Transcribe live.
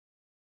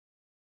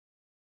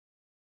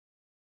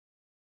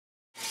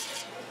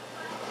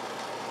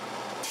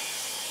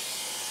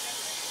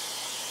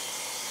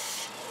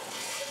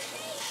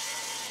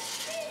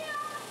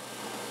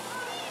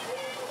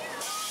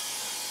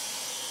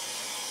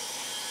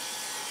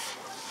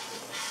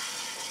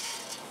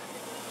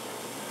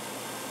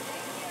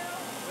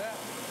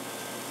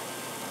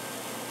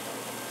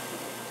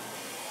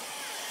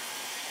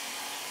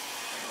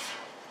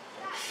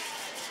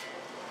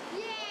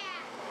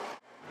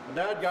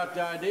Dad got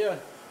the idea,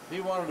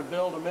 he wanted to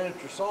build a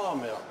miniature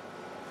sawmill.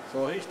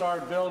 So he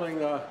started building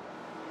the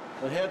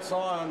head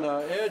saw and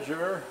the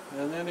edger,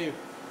 and then he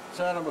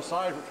set them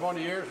aside for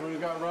 20 years when he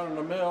got running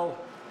the mill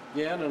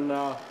again, and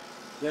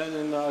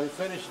then he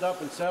finished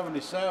up in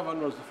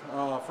 '77, was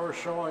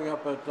first showing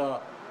up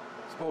at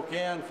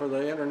Spokane for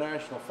the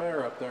International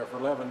Fair up there for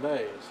 11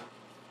 days.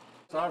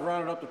 So I've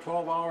run it up to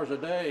 12 hours a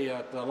day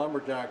at the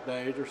lumberjack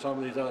days or some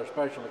of these other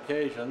special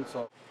occasions.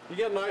 So you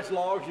get nice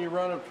logs and you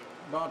run it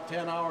about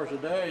 10 hours a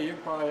day, you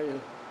can probably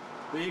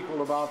be equal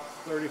to about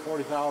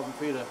 40,000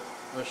 feet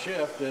a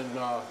shift in,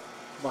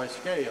 by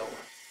scale.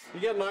 You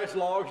get nice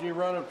logs and you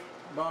run it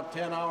about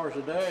 10 hours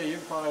a day, you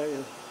can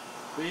probably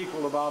be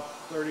equal to about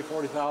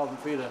 40,000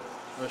 feet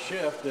a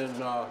shift in,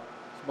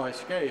 by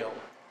scale.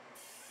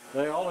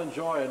 They all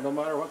enjoy it no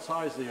matter what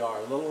size they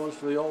are, the little ones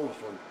to the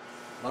oldest one.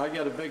 And I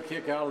get a big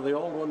kick out of the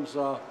old ones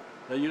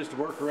that used to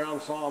work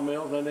around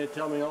sawmills, and they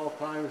tell me all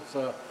times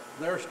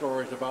their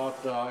stories about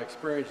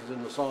experiences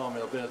in the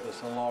sawmill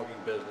business and logging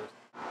business.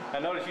 I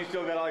noticed you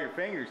still got all your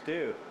fingers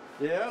too.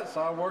 Yes,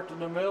 I worked in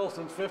the mill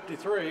since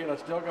 '53 and I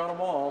still got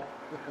them all.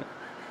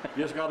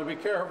 You just got to be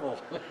careful.